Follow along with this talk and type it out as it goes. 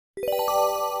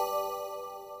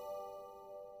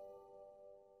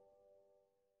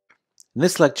In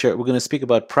this lecture, we're going to speak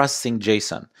about processing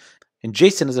JSON. And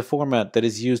JSON is a format that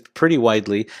is used pretty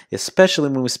widely, especially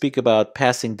when we speak about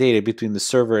passing data between the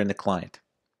server and the client.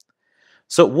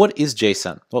 So what is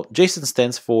JSON? Well, JSON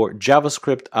stands for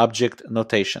JavaScript Object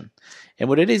Notation. And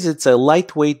what it is, it's a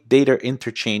lightweight data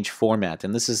interchange format.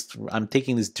 And I'm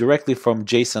taking this directly from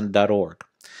json.org.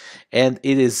 And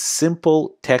it is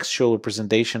simple textual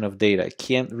representation of data. It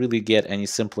can't really get any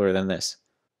simpler than this.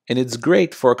 And it's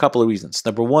great for a couple of reasons.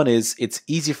 Number one is it's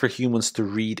easy for humans to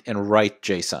read and write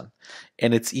JSON.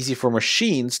 And it's easy for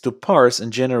machines to parse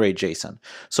and generate JSON.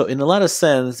 So in a lot of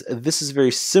sense, this is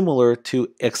very similar to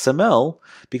XML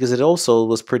because it also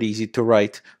was pretty easy to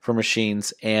write for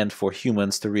machines and for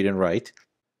humans to read and write.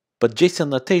 But JSON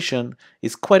notation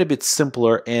is quite a bit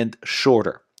simpler and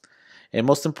shorter. And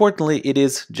most importantly, it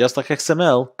is, just like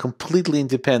XML, completely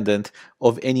independent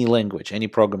of any language, any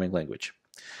programming language.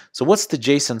 So what's the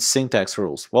JSON syntax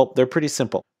rules? Well, they're pretty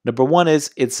simple. Number one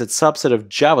is it's a subset of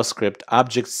JavaScript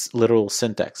objects literal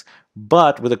syntax,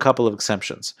 but with a couple of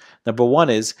exceptions. Number one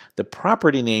is the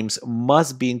property names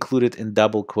must be included in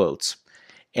double quotes,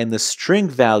 and the string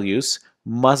values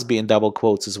must be in double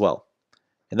quotes as well.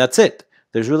 And that's it.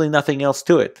 There's really nothing else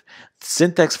to it. The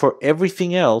syntax for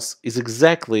everything else is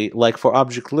exactly like for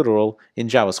object literal in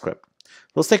JavaScript.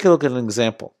 Let's take a look at an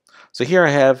example. So here I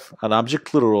have an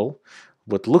object literal,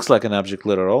 what looks like an object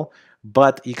literal,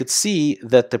 but you could see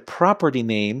that the property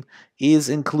name is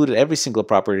included, every single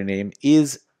property name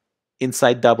is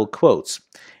inside double quotes.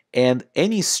 And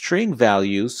any string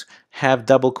values have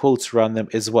double quotes around them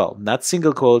as well. Not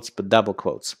single quotes, but double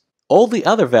quotes. All the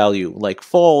other value, like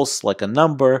false, like a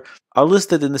number, are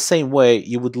listed in the same way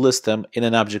you would list them in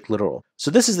an object literal. So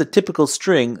this is the typical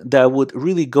string that would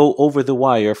really go over the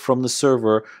wire from the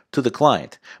server to the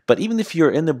client. But even if you're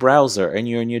in the browser and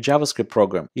you're in your JavaScript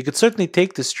program, you could certainly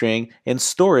take the string and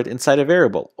store it inside a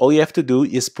variable. All you have to do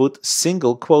is put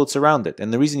single quotes around it.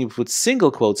 And the reason you put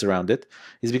single quotes around it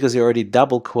is because you already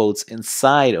double quotes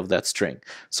inside of that string.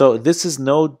 So this is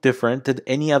no different than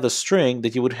any other string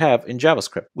that you would have in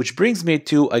JavaScript. Which brings me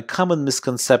to a common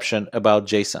misconception about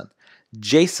JSON.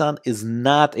 JSON is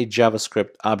not a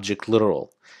JavaScript object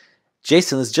literal.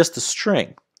 JSON is just a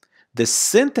string. The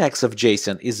syntax of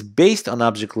JSON is based on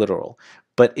object literal,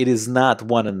 but it is not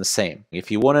one and the same.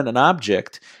 If you wanted an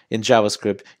object in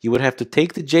JavaScript, you would have to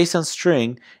take the JSON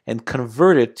string and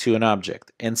convert it to an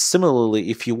object. And similarly,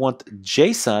 if you want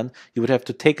JSON, you would have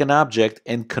to take an object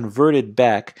and convert it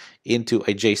back into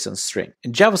a JSON string.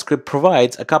 And JavaScript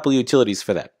provides a couple of utilities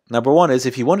for that. Number one is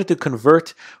if you wanted to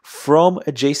convert from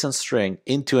a JSON string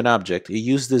into an object, you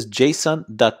use this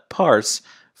JSON.parse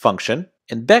function.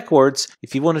 And backwards,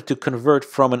 if you wanted to convert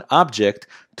from an object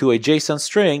to a JSON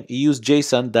string, you use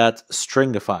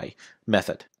JSON.stringify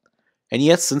method. And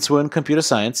yet, since we're in computer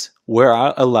science,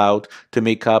 we're allowed to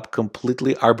make up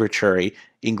completely arbitrary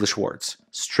English words.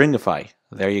 Stringify,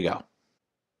 there you go.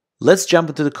 Let's jump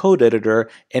into the code editor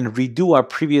and redo our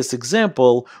previous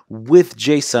example with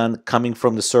JSON coming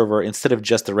from the server instead of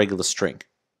just a regular string.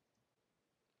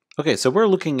 Okay, so we're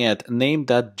looking at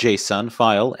name.json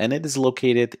file, and it is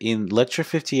located in lecture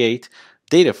 58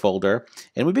 data folder,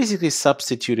 and we basically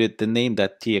substituted the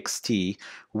name.txt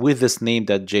with this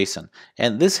name.json.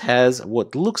 And this has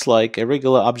what looks like a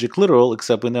regular object literal,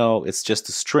 except we know it's just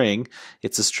a string.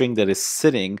 It's a string that is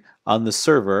sitting on the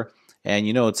server. And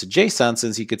you know it's a JSON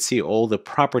since you could see all the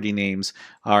property names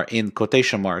are in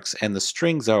quotation marks and the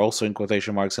strings are also in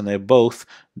quotation marks, and they're both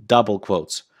double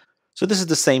quotes. So this is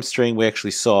the same string we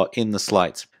actually saw in the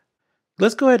slides.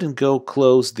 Let's go ahead and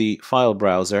close the file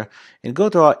browser and go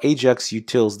to our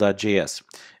ajaxutils.js.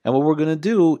 And what we're going to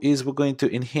do is we're going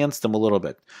to enhance them a little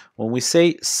bit. When we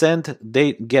say send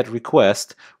date get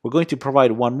request, we're going to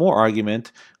provide one more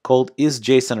argument called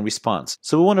isJSONResponse.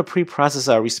 So we want to pre-process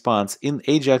our response in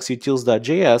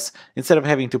ajaxutils.js instead of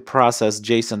having to process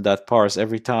json.parse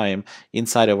every time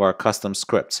inside of our custom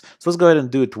scripts. So let's go ahead and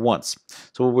do it once.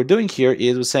 So what we're doing here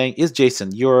is we're saying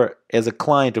isJSON, you're as a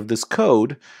client of this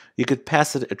code, you could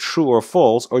pass it a true or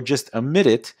false, or just omit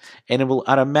it, and it will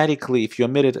automatically, if you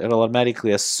omit it, it'll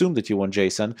automatically assume that you want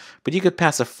JSON, but you could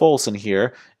pass a false in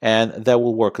here, and that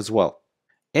will work as well.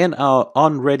 And our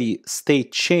onReady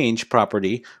state change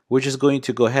property, we're just going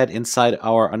to go ahead inside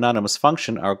our anonymous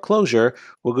function, our closure,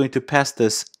 we're going to pass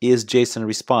this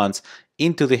isJSONResponse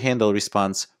into the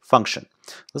handleResponse function.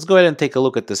 Let's go ahead and take a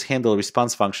look at this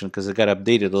handleResponse function because it got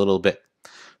updated a little bit.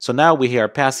 So now we are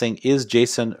passing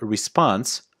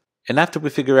isJSONResponse And after we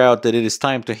figure out that it is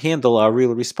time to handle our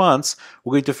real response,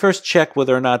 we're going to first check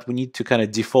whether or not we need to kind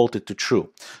of default it to true.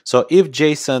 So if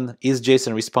JSON is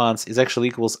JSON response is actually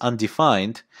equals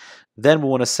undefined, then we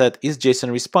want to set is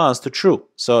JSON response to true.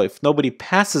 So if nobody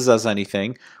passes us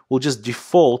anything, we'll just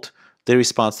default the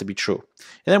response to be true.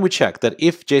 And then we check that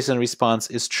if JSON response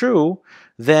is true,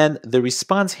 then the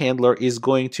response handler is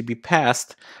going to be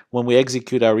passed when we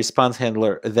execute our response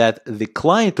handler that the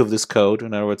client of this code,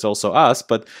 in other words also us,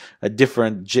 but a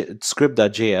different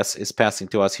script.js is passing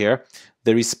to us here.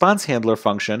 The response handler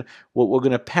function, what we're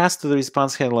going to pass to the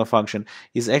response handler function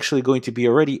is actually going to be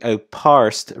already a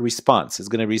parsed response. It's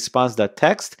going to be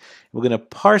response.text. We're going to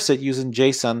parse it using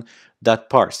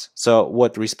JSON.parse. So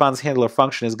what response handler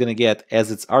function is going to get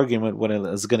as its argument when it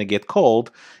is going to get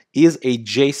called is a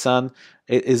JSON,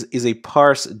 is a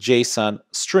parse JSON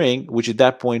string, which at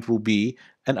that point will be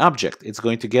an object. It's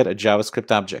going to get a JavaScript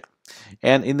object.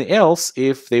 And in the else,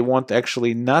 if they want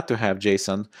actually not to have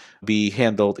JSON be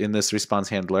handled in this response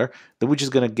handler, then we're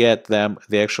just going to get them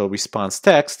the actual response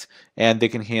text, and they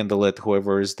can handle it,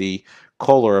 whoever is the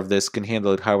caller of this can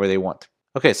handle it however they want.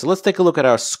 Okay, so let's take a look at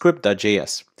our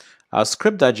script.js. Our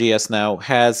script.js now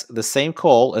has the same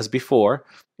call as before,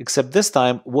 except this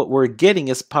time what we're getting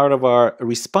as part of our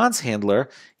response handler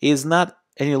is not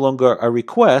any longer a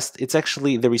request, it's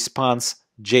actually the response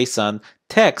JSON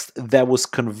text that was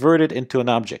converted into an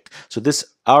object. So this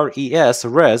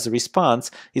res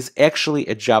response is actually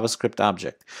a JavaScript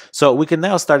object. So we can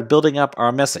now start building up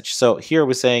our message. So here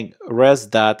we're saying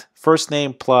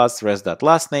res.firstname plus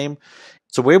res.lastname.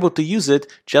 So we're able to use it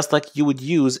just like you would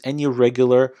use any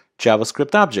regular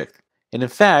JavaScript object. And in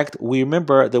fact, we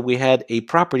remember that we had a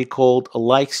property called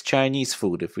likes Chinese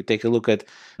food. If we take a look at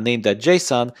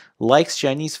name.json, likes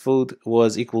Chinese food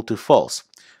was equal to false.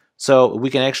 So we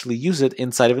can actually use it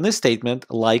inside of this statement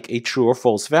like a true or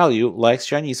false value, likes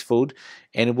Chinese food,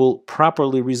 and it will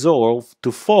properly resolve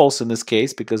to false in this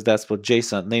case because that's what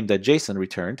JSON name.json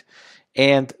returned.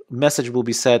 And message will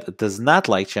be said does not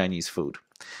like Chinese food.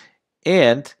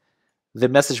 And the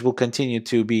message will continue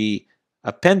to be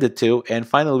appended to, and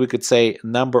finally we could say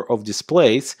number of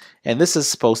displays, and this is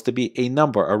supposed to be a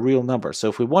number, a real number. So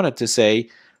if we wanted to say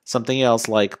something else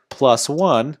like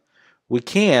 +1, we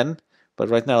can, but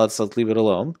right now let's leave it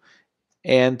alone.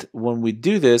 And when we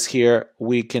do this here,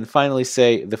 we can finally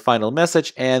say the final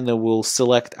message, and then we'll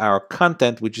select our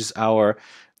content, which is our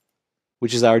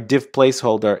div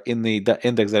placeholder in the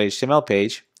index.html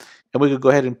page. And we could go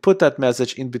ahead and put that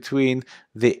message in between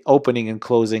the opening and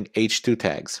closing h2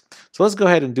 tags. So let's go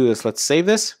ahead and do this. Let's save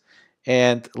this,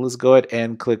 and let's go ahead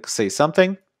and click say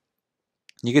something.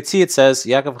 You can see it says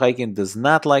Yaakov Haikin does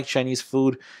not like Chinese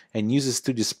food and uses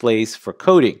two displays for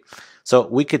coding. So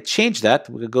we could change that.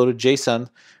 We could go to JSON,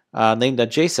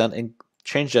 name.json, and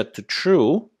change that to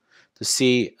true to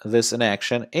see this in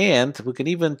action. And we can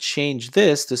even change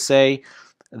this to say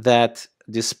that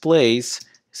displays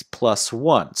is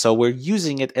 +1. So we're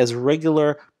using it as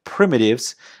regular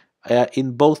primitives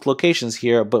in both locations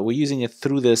here, but we're using it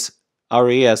through this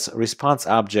res response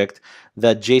object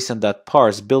that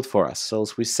JSON.parse built for us. So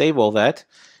as we save all that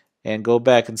and go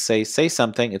back and say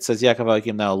something, it says Yaakov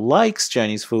Haikin now likes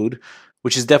Chinese food,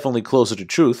 which is definitely closer to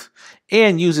truth,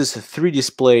 and uses 3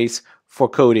 displays for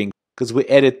coding because we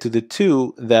added to the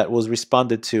 2 that was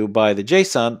responded to by the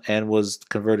JSON and was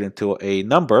converted into a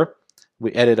number.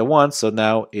 We added a 1, so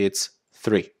now it's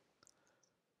 3.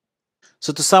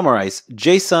 So to summarize,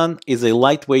 JSON is a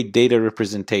lightweight data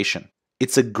representation.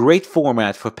 It's a great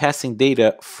format for passing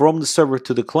data from the server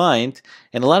to the client,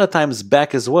 and a lot of times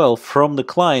back as well from the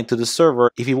client to the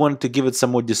server if you wanted to give it some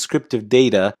more descriptive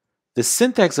data. The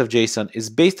syntax of JSON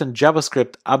is based on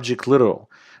JavaScript object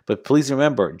literal, but please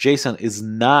remember, JSON is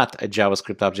not a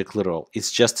JavaScript object literal,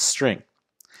 it's just a string.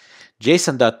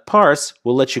 JSON.parse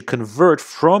will let you convert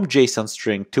from JSON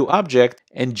string to object,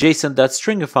 and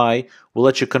JSON.stringify will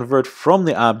let you convert from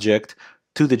the object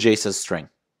to the JSON string.